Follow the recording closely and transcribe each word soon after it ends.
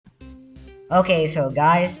Okay, so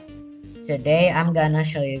guys, today I'm gonna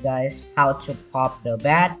show you guys how to pop the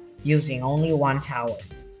bat using only one tower.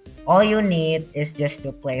 All you need is just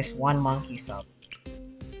to place one monkey sub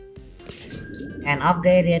and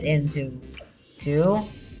upgrade it into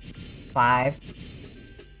 250,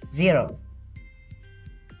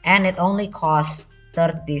 and it only costs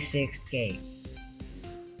 36k.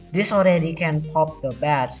 This already can pop the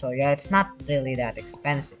bat, so yeah, it's not really that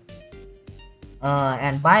expensive.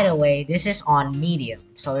 And by the way, this is on medium,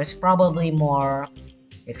 so it's probably more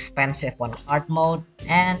expensive on hard mode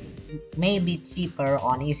and maybe cheaper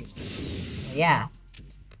on easy mode. So yeah,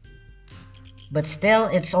 but still,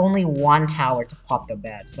 it's only one tower to pop the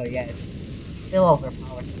bat, so yeah, it's still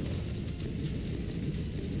overpowered.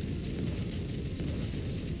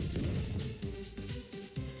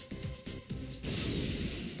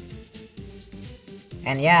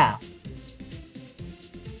 And yeah,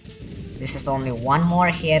 this is only one more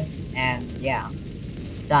hit, and yeah,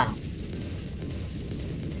 done.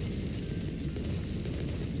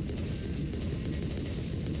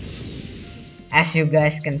 As you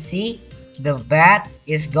guys can see, the bat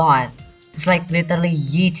is gone. It's like literally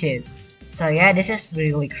yeeted. So yeah, this is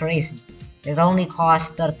really crazy. It only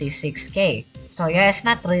costs 36k. So yeah, it's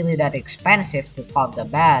not really that expensive to pop the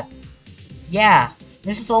bat. Yeah,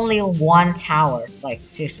 this is only one tower, like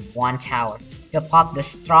seriously one tower, to pop the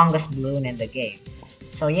strongest balloon in the game.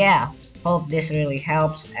 So yeah, hope this really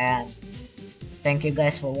helps, and thank you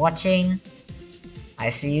guys for watching. I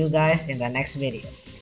see you guys in the next video.